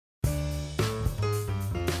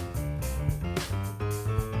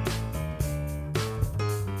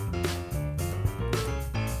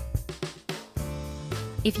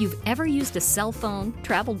If you've ever used a cell phone,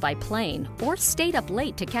 traveled by plane, or stayed up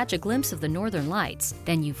late to catch a glimpse of the northern lights,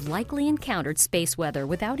 then you've likely encountered space weather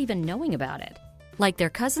without even knowing about it. Like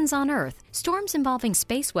their cousins on Earth, storms involving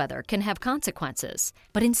space weather can have consequences.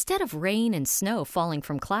 But instead of rain and snow falling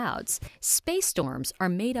from clouds, space storms are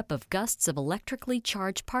made up of gusts of electrically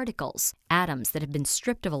charged particles, atoms that have been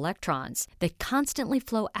stripped of electrons, that constantly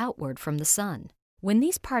flow outward from the sun. When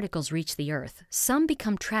these particles reach the Earth, some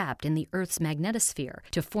become trapped in the Earth's magnetosphere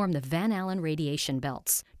to form the Van Allen radiation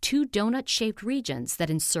belts, two donut-shaped regions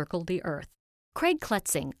that encircle the Earth. Craig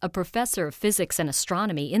Kletzing, a professor of physics and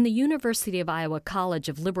astronomy in the University of Iowa College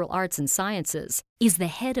of Liberal Arts and Sciences, is the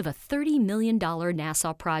head of a $30 million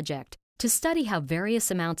NASA project to study how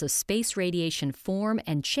various amounts of space radiation form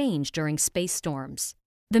and change during space storms.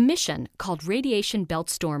 The mission, called Radiation Belt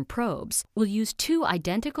Storm Probes, will use two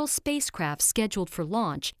identical spacecraft scheduled for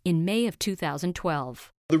launch in May of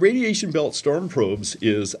 2012. The Radiation Belt Storm Probes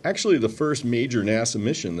is actually the first major NASA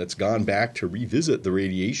mission that's gone back to revisit the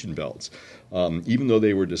radiation belts. Even though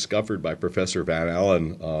they were discovered by Professor Van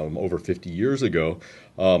Allen over 50 years ago,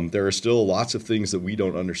 there are still lots of things that we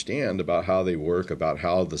don't understand about how they work, about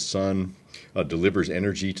how the sun delivers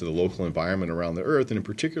energy to the local environment around the Earth, and in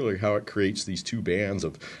particular how it creates these two bands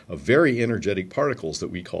of very energetic particles that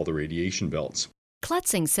we call the radiation belts.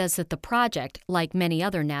 Kletzing says that the project, like many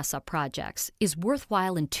other NASA projects, is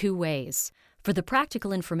worthwhile in two ways: for the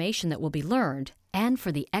practical information that will be learned, and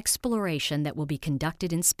for the exploration that will be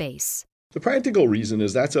conducted in space. The practical reason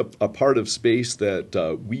is that's a part of space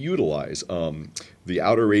that we utilize. The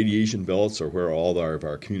outer radiation belts are where all of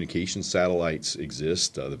our communication satellites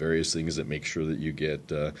exist, the various things that make sure that you get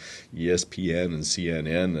ESPN and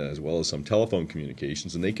CNN, as well as some telephone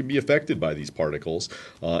communications, and they can be affected by these particles.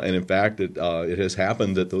 And in fact, it has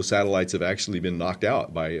happened that those satellites have actually been knocked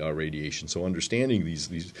out by radiation. So understanding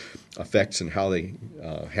these effects and how they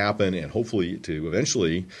happen, and hopefully to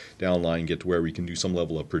eventually down the line get to where we can do some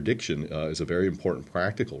level of prediction is a very important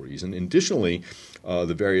practical reason. Additionally,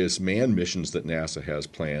 the various manned missions that NASA has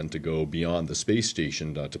planned to go beyond the space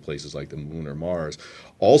station to places like the Moon or Mars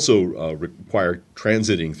also require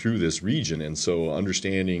transiting through this region. And so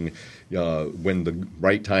understanding when the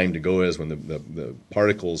right time to go is, when the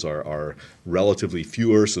particles are relatively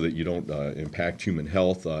fewer so that you don't impact human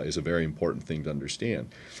health, is a very important thing to understand.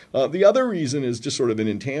 The other reason is just sort of an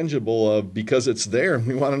intangible of, because it's there,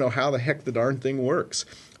 we want to know how the heck the darn thing works.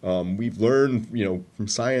 We've learned, from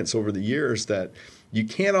science over the years that you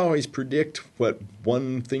can't always predict what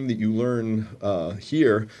one thing that you learn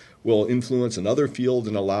here will influence another field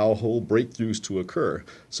and allow whole breakthroughs to occur.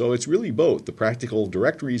 So it's really both the practical,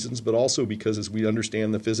 direct reasons, but also because as we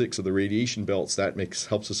understand the physics of the radiation belts, that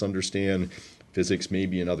helps us understand physics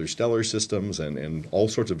maybe in other stellar systems and all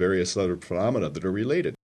sorts of various other phenomena that are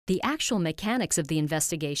related. The actual mechanics of the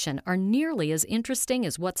investigation are nearly as interesting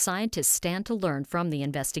as what scientists stand to learn from the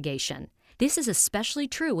investigation. This is especially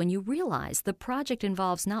true when you realize the project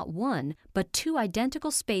involves not one, but two identical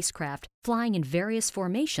spacecraft flying in various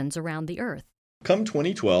formations around the Earth. Come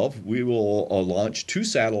 2012, we will launch two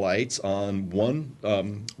satellites on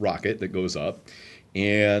one rocket that goes up,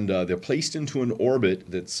 and they're placed into an orbit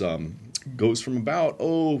that's goes from about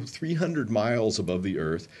 300 miles above the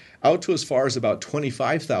Earth out to as far as about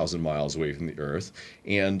 25,000 miles away from the Earth.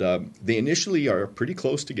 And they initially are pretty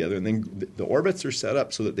close together, and then the orbits are set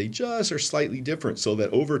up so that they just are slightly different, so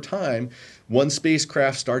that over time, one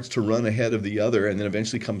spacecraft starts to run ahead of the other and then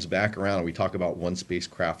eventually comes back around, and we talk about one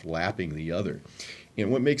spacecraft lapping the other. And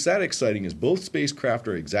what makes that exciting is both spacecraft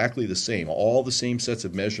are exactly the same, all the same sets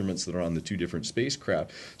of measurements that are on the two different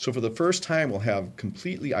spacecraft. So for the first time, we'll have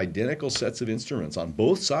completely identical sets of instruments on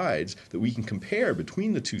both sides that we can compare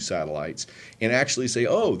between the two satellites and actually say,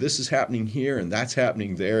 this is happening here and that's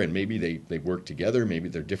happening there, and maybe they work together, maybe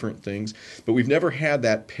they're different things. But we've never had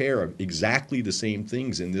that pair of exactly the same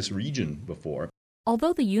things in this region before.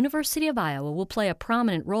 Although the University of Iowa will play a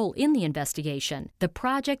prominent role in the investigation, the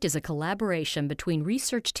project is a collaboration between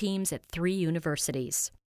research teams at 3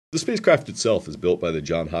 universities. The spacecraft itself is built by the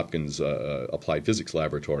Johns Hopkins Applied Physics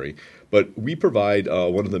Laboratory, but we provide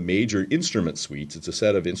one of the major instrument suites. It's a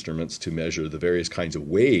set of instruments to measure the various kinds of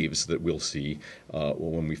waves that we'll see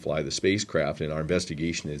when we fly the spacecraft. And our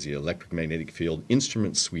investigation is the Electromagnetic Field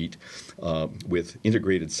Instrument Suite with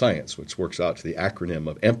Integrated Science, which works out to the acronym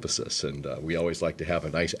of EMPhaSIS. And we always like to have a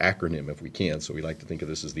nice acronym if we can, so we like to think of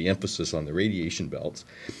this as the emphasis on the radiation belts.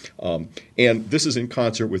 And this is in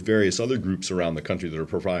concert with various other groups around the country that are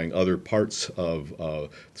providing other parts of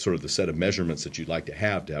sort of the set of measurements that you'd like to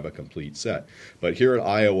have a complete set. But here at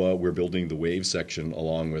Iowa, we're building the wave section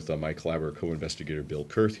along with my collaborator, co-investigator Bill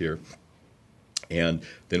Kurth here. And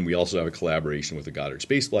then we also have a collaboration with the Goddard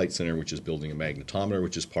Space Flight Center, which is building a magnetometer,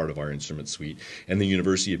 which is part of our instrument suite, and the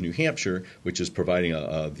University of New Hampshire, which is providing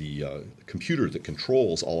the computer that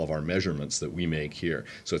controls all of our measurements that we make here.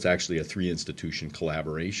 So it's actually a 3-institution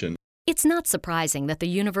collaboration. It's not surprising that the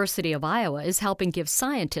University of Iowa is helping give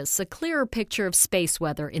scientists a clearer picture of space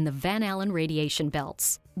weather in the Van Allen radiation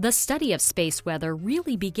belts. The study of space weather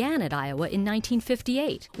really began at Iowa in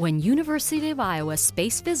 1958, when University of Iowa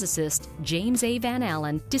space physicist James A. Van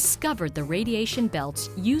Allen discovered the radiation belts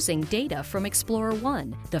using data from Explorer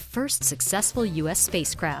 1, the first successful U.S.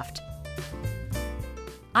 spacecraft.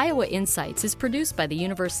 Iowa Insights is produced by the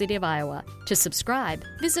University of Iowa. To subscribe,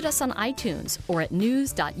 visit us on iTunes or at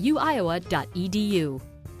news.uiowa.edu.